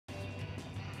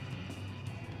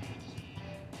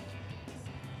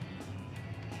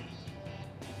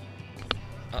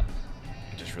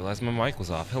just realized my mic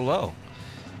was off. Hello.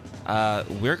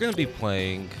 We're gonna be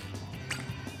playing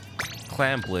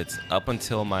Clan Blitz up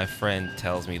until my friend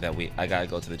tells me that I gotta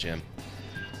go to the gym.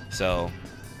 So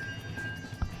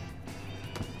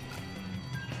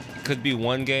it could be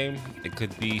one game, it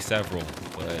could be several,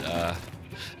 but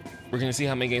we're gonna see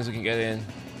how many games we can get in.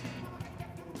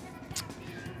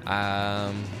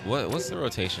 What's the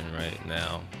rotation right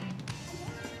now?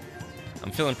 I'm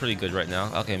feeling pretty good right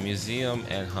now. Okay, Museum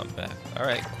and Humpback. All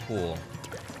right, cool.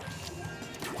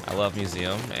 I love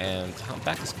Museum, and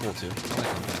Humpback is cool too. I like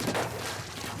Humpback.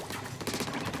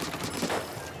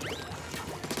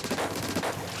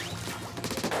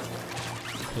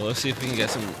 Well, let's see if we can get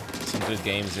some good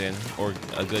games in, or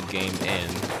a good game in.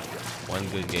 One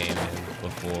good game in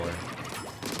before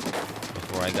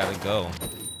I gotta go.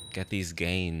 Get these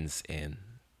gains in.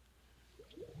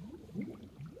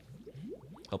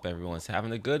 Hope everyone's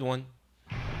having a good one.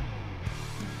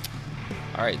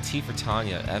 All right, T for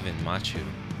Tanya, Evan, Machu.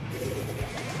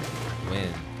 Win.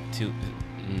 Two.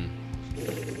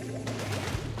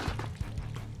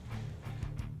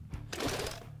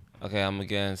 Okay, I'm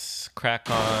against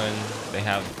Crackon. They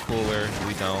have Cooler.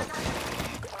 We don't.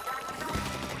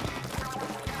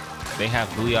 They have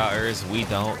Booyahers. We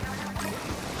don't.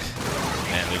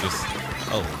 Man, they're just...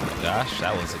 Oh my gosh,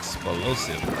 that was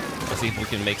explosive. Let's see if we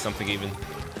can make something even.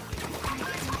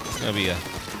 It's gonna be a...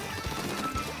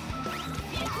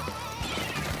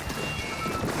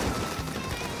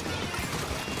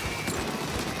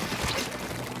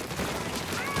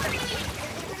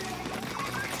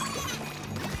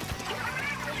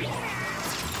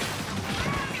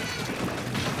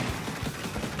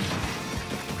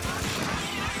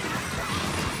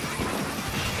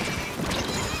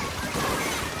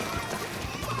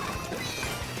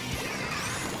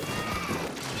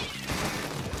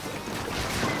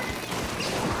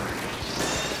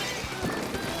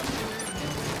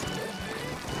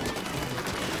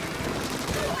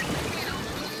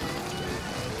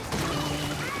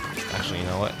 Actually, you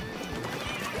know what?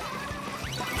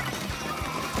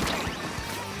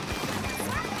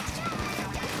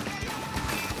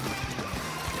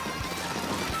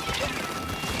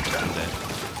 I'm dead.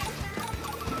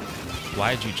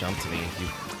 Why did you jump to me? You...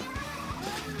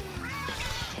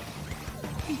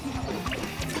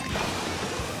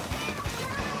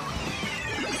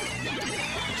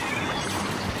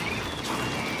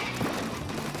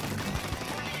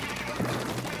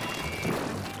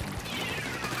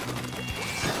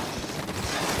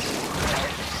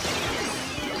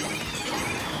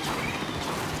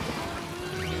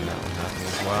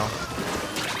 Well,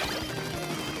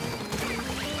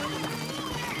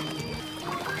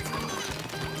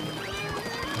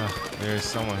 there's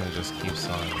someone who just keeps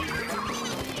on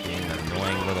being an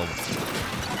annoying little...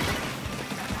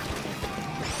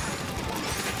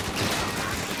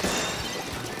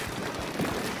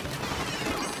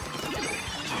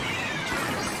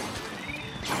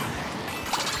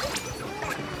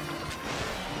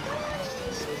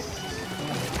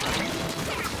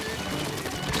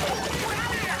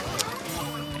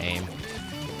 Aim.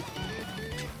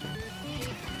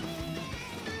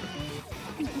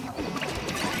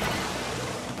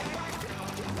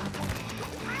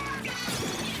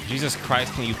 Jesus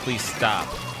Christ, can you please stop?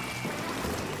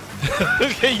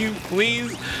 Can you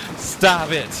please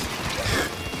stop it?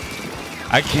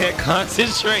 I can't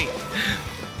concentrate.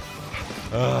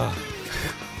 Ugh.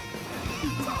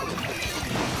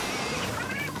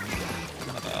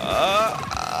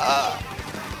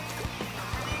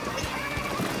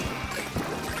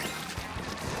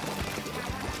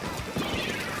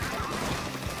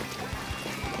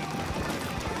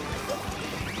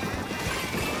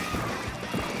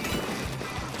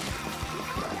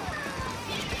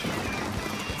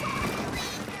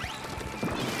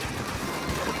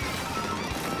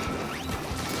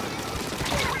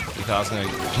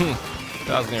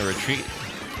 I was gonna retreat.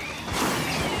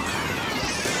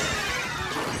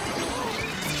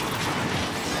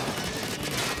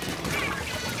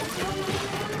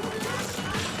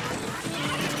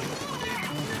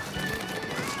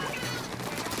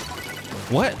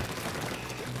 What?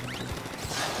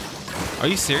 Are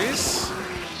you serious?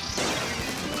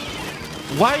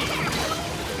 Why?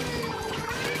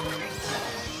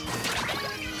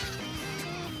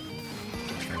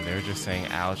 And they're just saying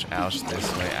ouch, ouch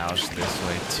this way,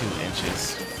 2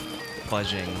 inches.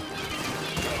 Fudging.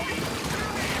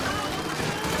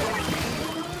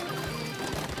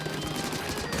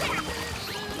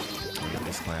 Get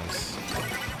these clams.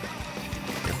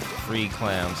 They're free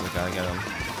clams, I gotta get them.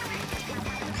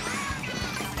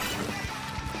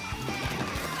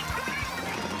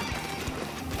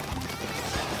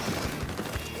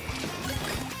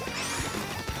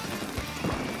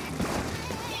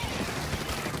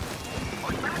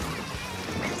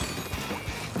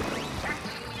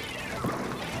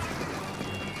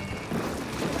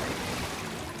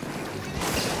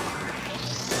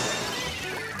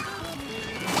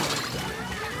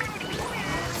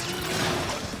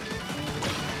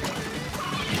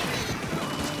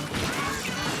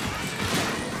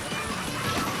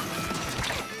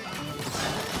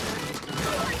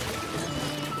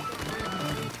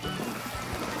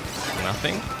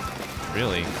 nothing?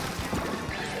 Really?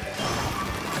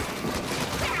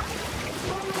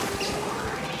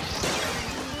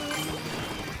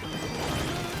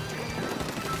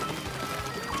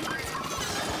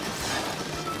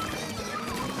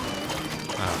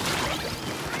 Oh.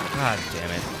 God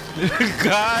damn it.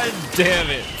 God damn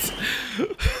it.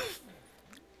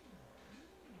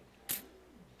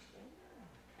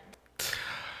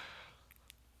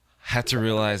 Had to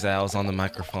realize that I was on the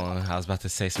microphone. I was about to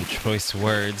say some choice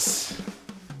words.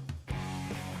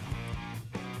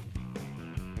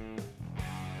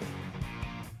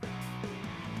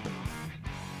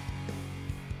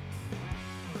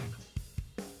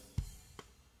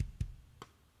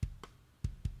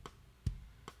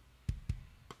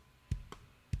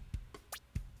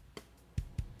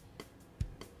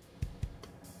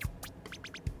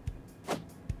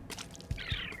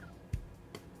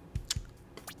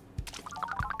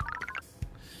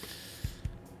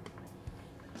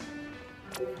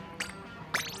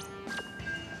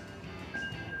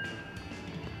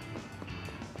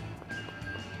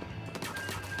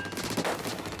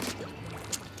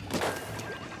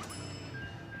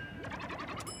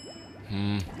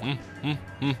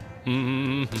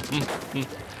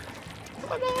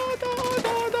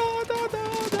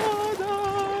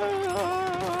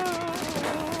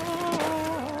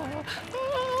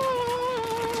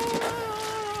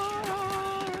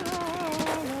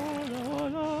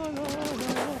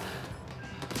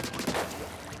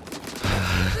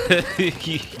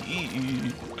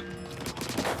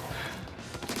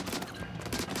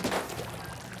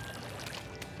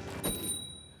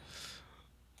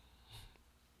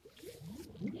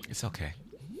 It's okay.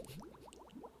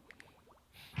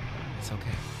 It's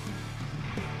okay.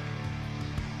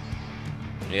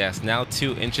 Yes, now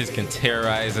 2 inches can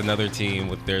terrorize another team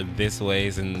with their this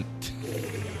ways and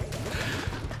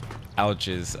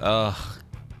ouches. Oh,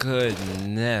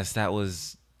 goodness. That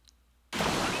was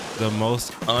the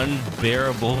most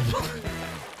unbearable.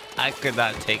 I could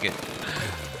not take it.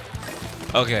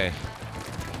 Okay.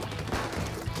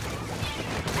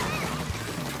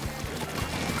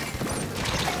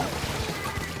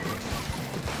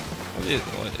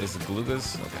 What is it,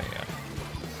 Glugas? Okay, yeah.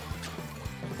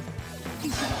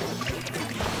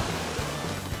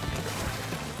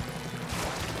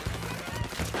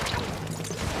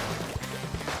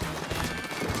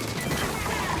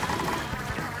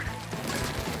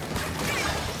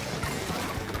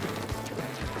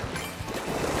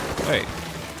 Wait,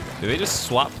 did they just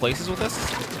swap places with us?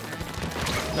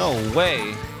 No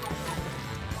way.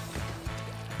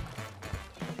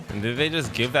 And did they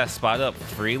just give that spot up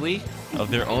freely of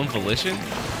their own volition?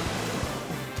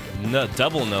 No,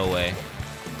 double no way.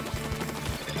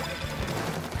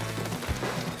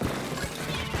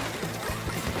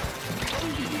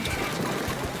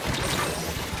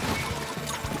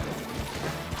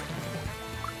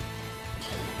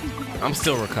 I'm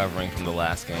still recovering from the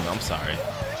last game. I'm sorry.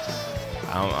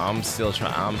 I'm still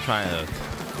trying. I'm trying to.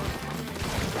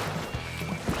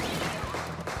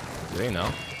 Do they know?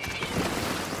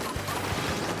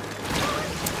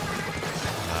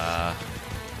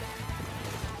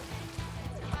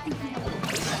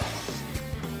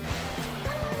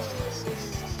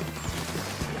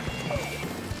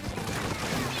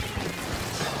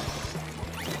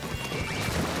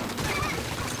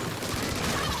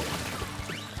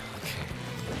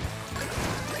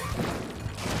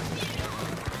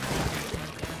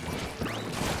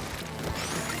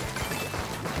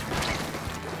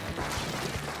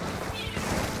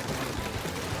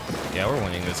 Yeah, we're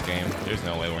winning this game. There's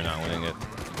no way we're not winning it.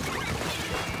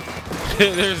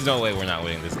 There's no way we're not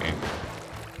winning this game.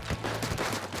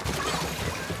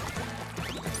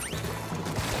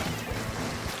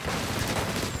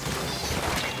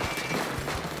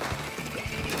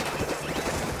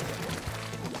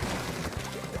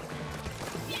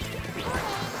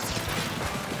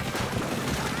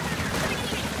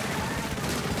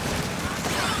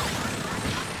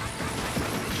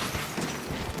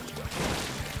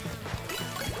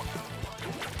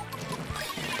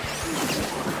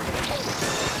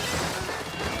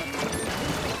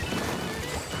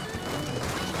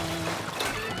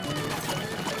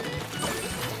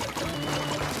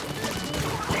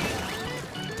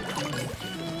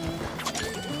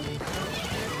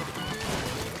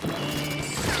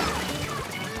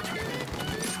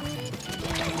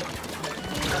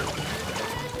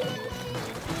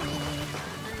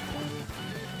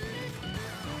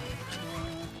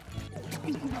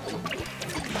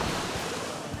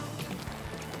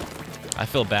 I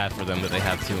feel bad for them that they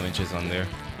have 2 inches on their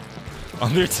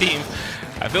team.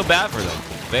 I feel bad for them.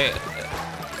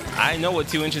 I know what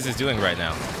 2 inches is doing right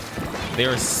now. They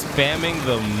are spamming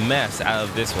the mess out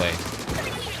of this way.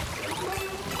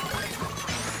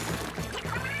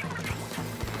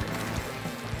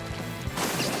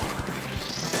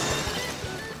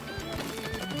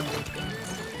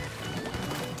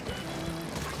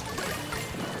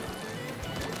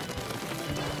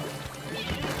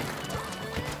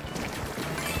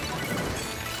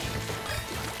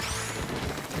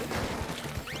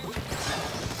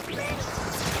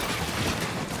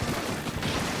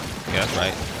 Yeah, that's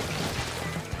right.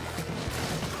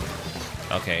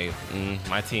 Okay,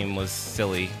 my team was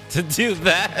silly to do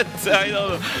that. I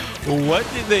don't know. What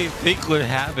did they think would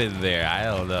happen there? I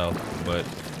don't know, but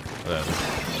whatever.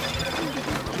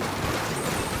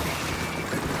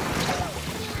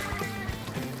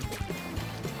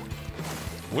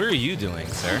 What are you doing,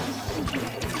 sir?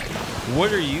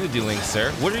 What are you doing,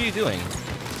 sir? What are you doing?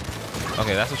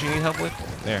 Okay, that's what you need help with?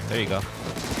 There you go.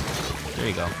 There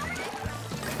you go.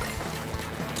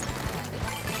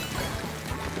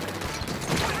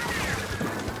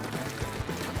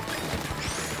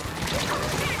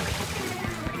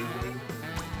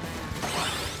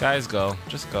 Guys, go.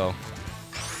 Just go.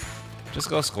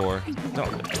 Just go score.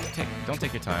 Don't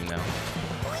take your time now.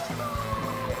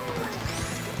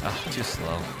 Ah, too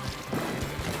slow.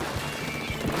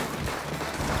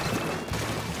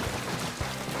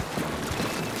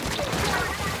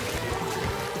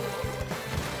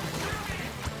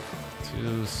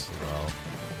 Too slow.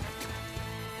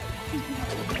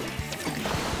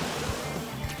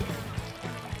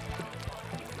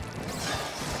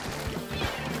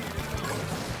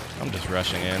 I'm just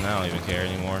rushing in. I don't even care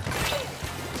anymore.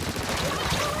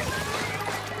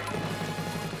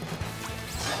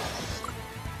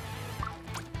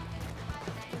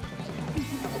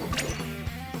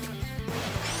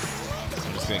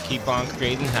 I'm just gonna keep on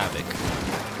creating havoc.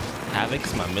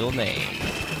 Havoc's my middle name.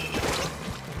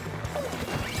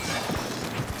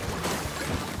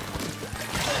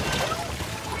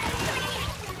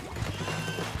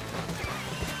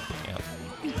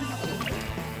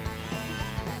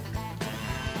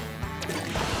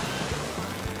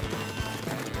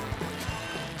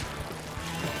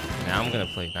 Now I'm gonna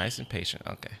play nice and patient.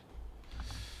 Okay.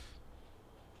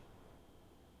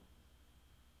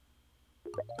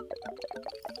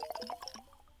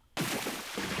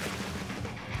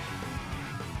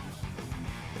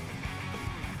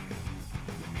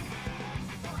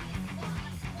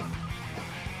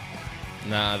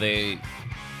 Nah, they...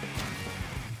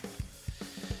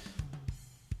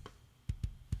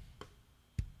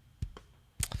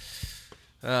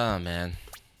 Oh, man.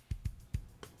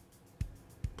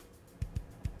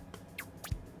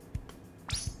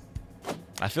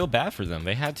 I feel bad for them.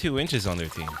 They had 2 inches on their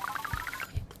team.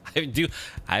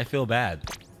 I feel bad.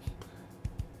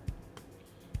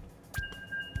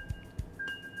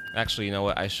 Actually, you know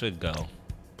what? I should go.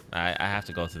 I have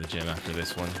to go to the gym after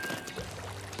this one.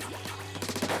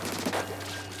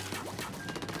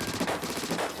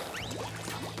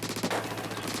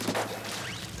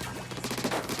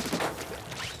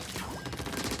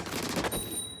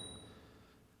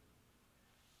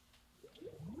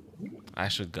 I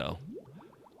should go.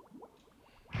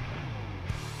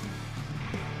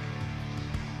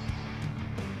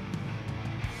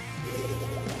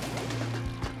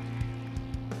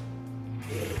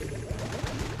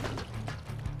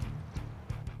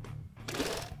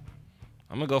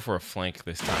 I'm gonna go for a flank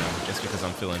this time, just because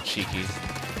I'm feeling cheeky.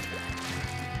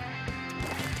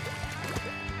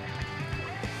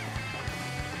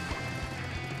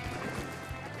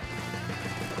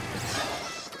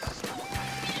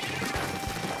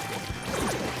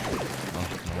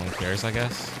 I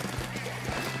guess.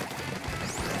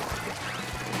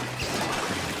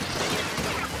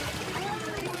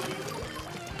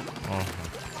 Oh,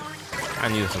 I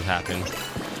knew this would happen.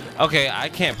 Okay, I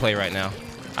can't play right now.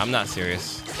 I'm not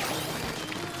serious.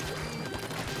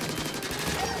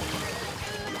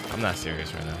 I'm not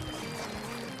serious right now.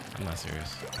 I'm not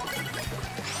serious.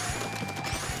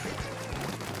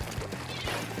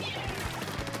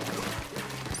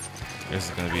 There's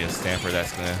gonna be a stamper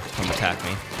that's gonna come attack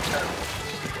me.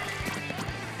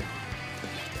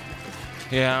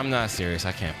 Yeah, I'm not serious.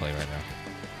 I can't play right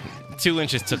now. 2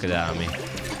 inches took it out of me.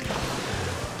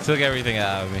 Took everything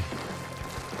out of me.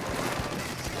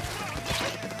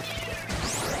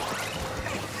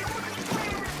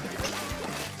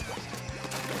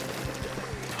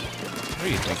 What do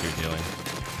you think you're doing?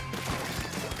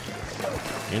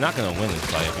 You're not gonna win this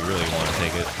fight if you really want to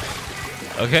take it.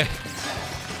 Okay.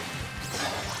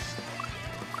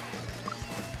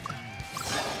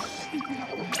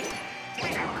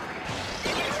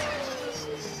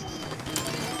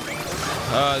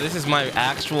 This is my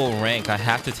actual rank. I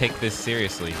have to take this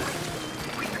seriously.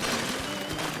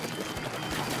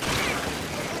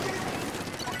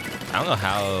 I don't know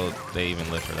how they even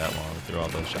lived for that long through all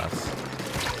those shots.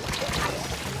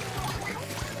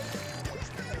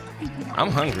 I'm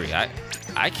hungry.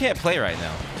 I can't play right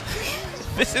now.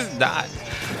 This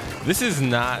is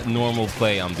not normal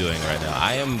play I'm doing right now.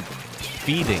 I am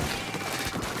feeding.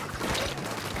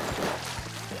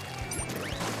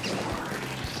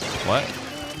 What?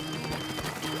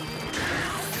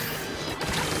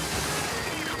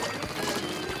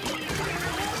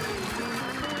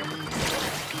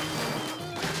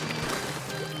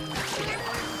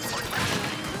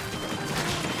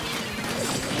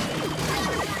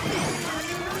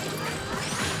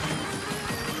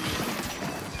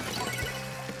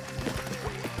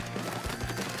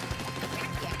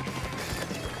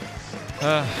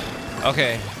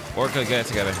 Okay, Orca, get it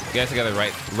together. Get it together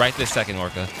right this second,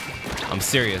 Orca. I'm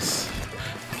serious.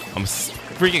 I'm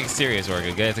freaking serious,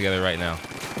 Orca. Get it together right now.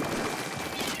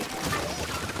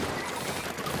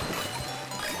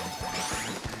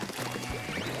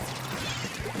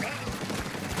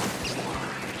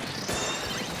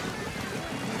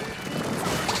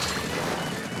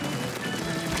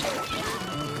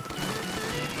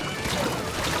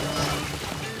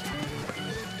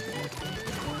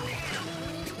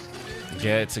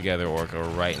 Get it together, Orca,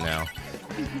 right now.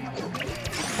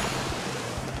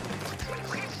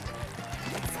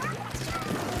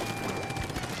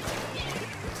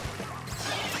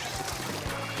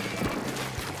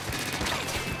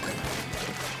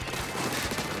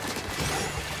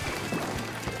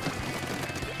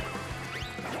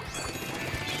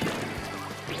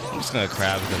 I'm just gonna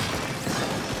crab this.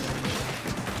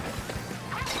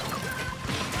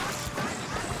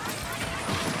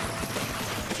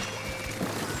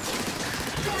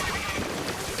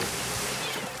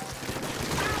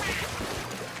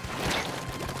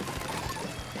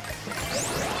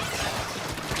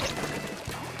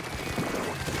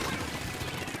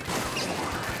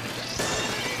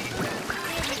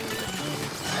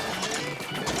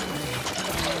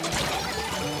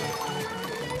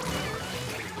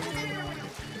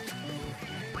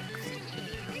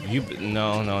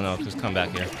 No, just come back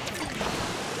here.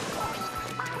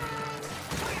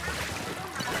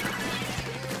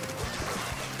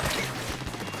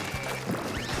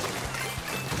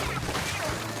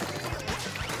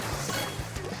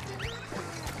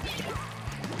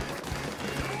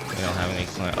 They don't have any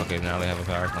clamp. Okay, now they have a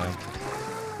power clamp.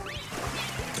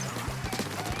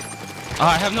 Oh,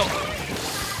 I have no.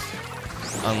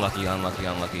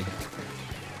 Unlucky.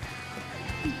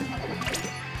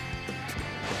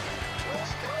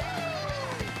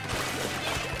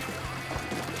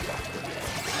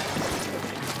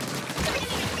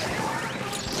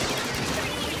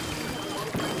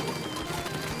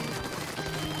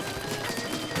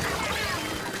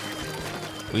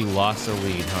 We lost the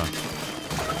lead, huh?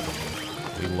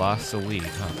 We lost the lead,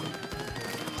 huh?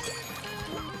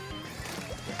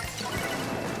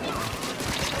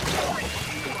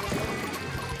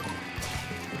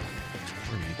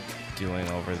 What are you doing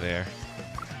over there?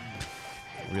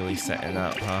 Really setting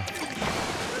up, huh?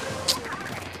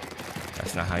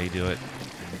 That's not how you do it.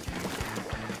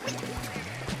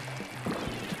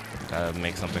 Gotta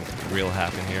make something real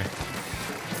happen here.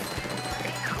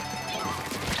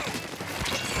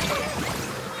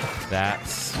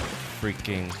 That's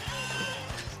freaking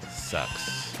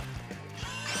sucks.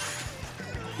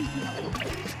 Did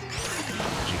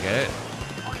you get it?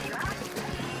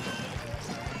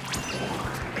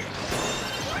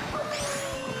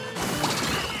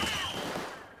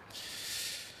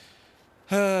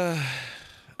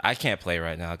 I can't play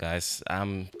right now, guys.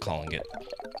 I'm calling it.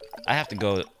 I have to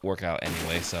go work out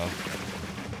anyway, so.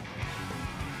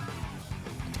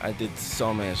 I did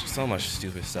so much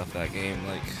stupid stuff that game,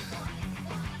 like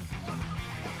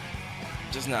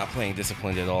just not playing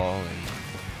disciplined at all,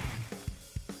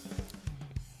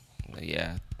 and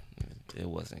yeah, it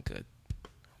wasn't good.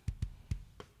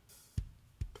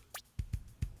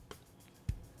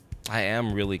 I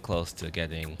am really close to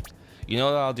getting, you know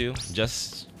what I'll do?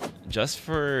 Just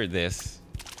for this,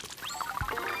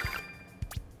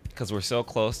 because we're so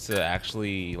close to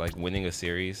actually like winning a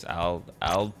series, I'll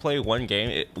play one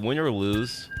game, win or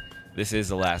lose. This is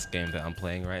the last game that I'm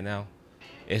playing right now.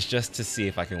 It's just to see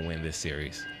if I can win this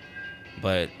series.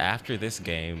 But after this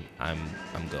game, I'm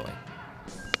going.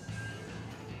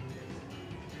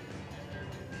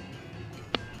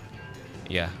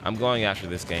 Yeah, I'm going after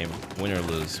this game, win or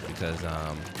lose, because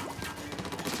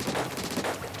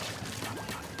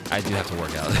I do have to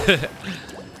work out.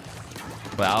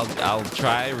 But I'll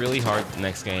try really hard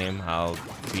next game. I'll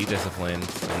be disciplined.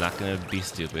 I'm not gonna be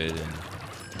stupid and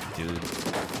do.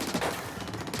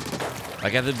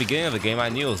 Like at the beginning of the game, I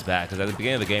knew it was bad because at the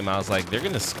beginning of the game, I was like, they're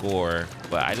gonna score,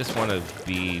 but I just want to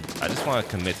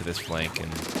commit to this flank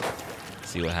and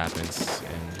see what happens.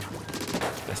 And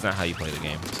that's not how you play the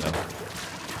game. So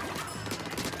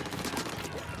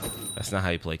that's not how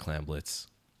you play Clan Blitz.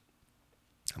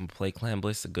 I'm gonna play Clan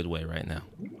Blitz a good way right now.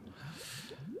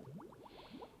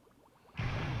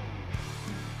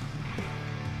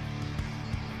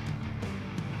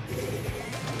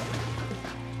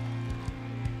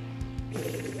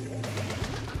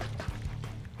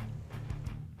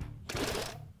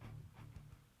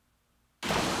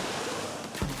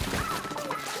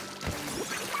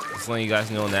 Just letting you guys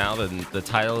know now that the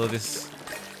title of this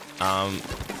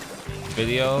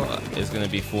video is going to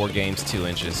be 4 games 2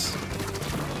 inches.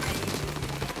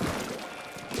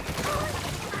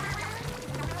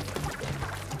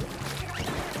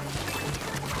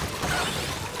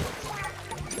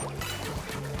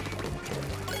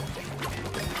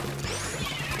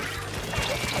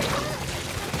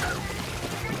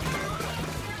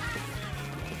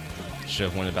 Should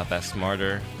have went about that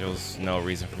smarter. There was no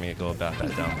reason for me to go about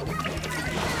that dumb. At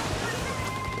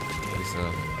least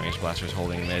the range blaster's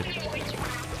holding mid.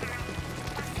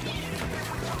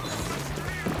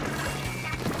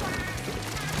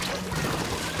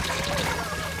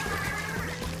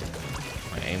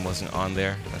 My aim wasn't on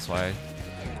there, that's why.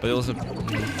 But it was a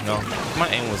no. If my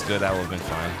aim was good, that would have been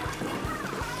fine.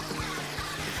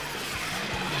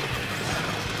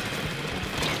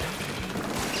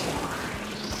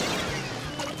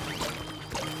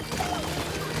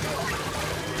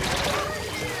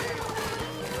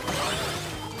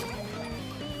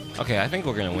 Okay, I think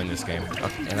we're gonna win this game,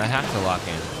 okay, and I have to lock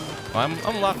in. Well,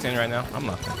 I'm locked in right now. I'm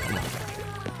locked in. I'm locked in.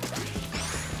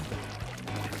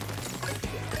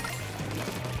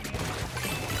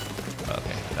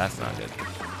 Okay, that's not good.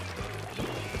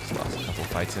 Just lost a couple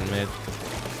fights in mid.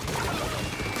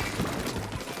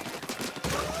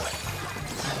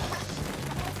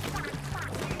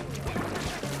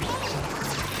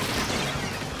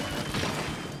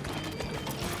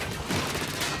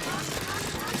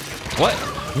 What?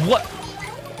 What?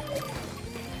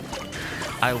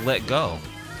 I let go.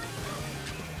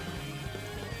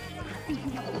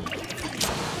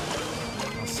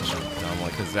 That's such a dumb one,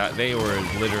 because they were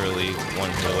literally 1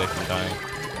 hit away from dying.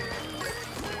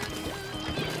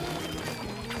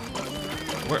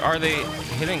 Where are they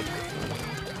hitting?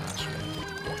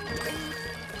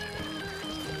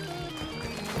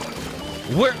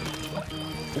 Where?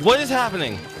 What is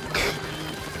happening?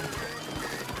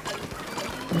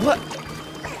 What?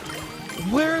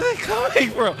 Where are they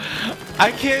coming from?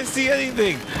 I can't see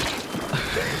anything.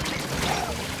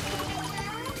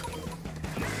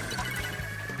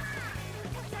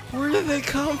 Where did they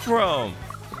come from?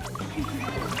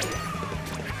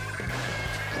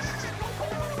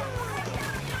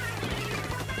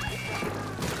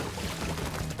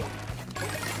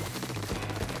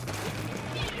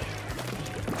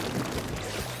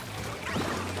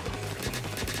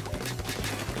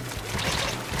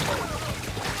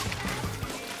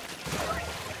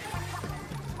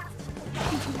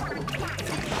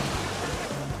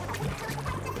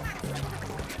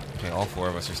 Okay, all 4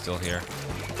 of us are still here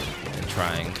and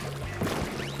trying.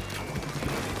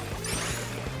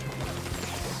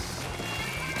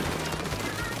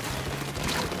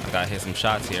 I gotta hit some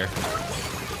shots here.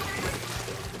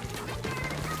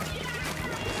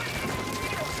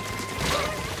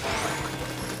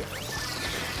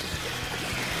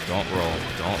 Don't roll,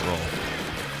 don't roll.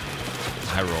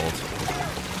 I rolled.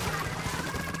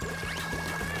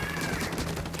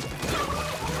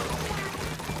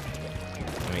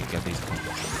 Let me get these points.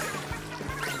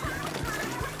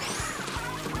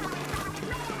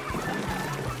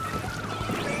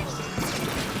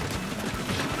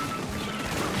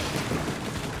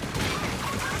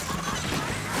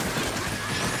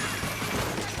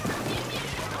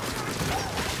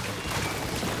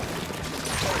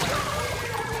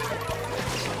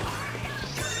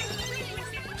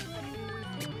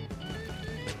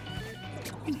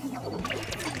 We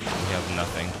have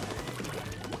nothing.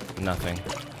 Nothing.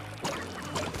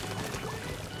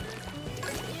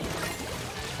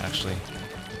 Actually,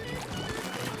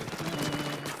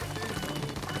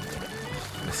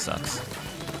 this sucks.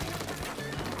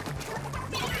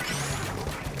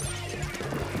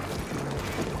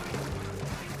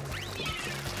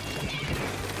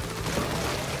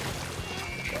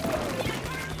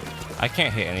 I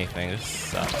can't hit anything. This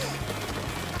sucks.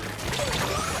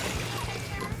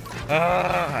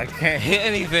 I can't hit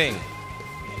anything.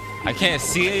 I can't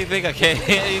see anything. I can't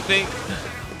hear anything.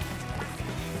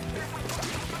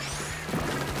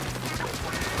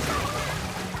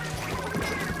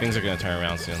 Things are gonna turn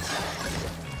around soon.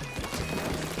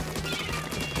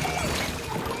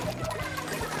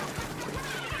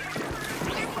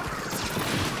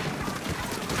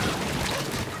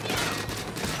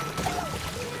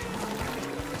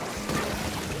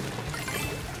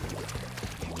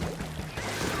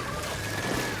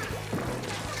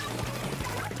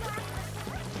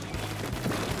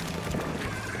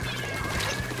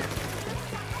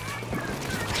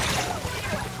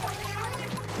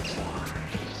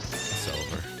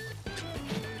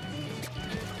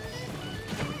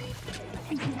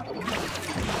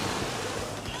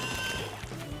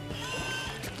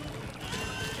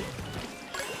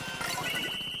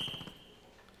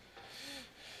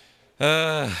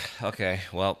 Okay,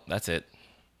 well, that's it.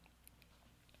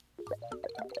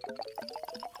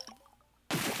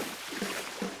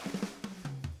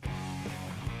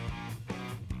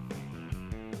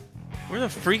 Where the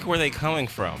freak were they coming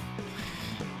from?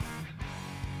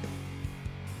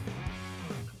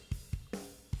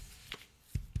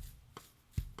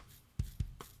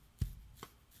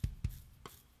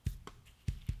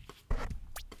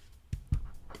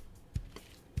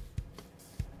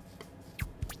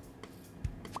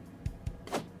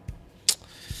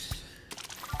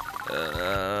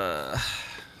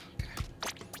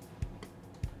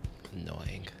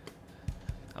 Annoying.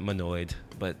 I'm annoyed,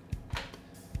 but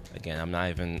again,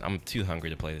 I'm too hungry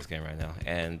to play this game right now,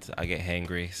 and I get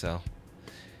hangry, so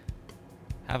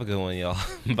have a good one, y'all.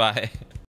 Bye.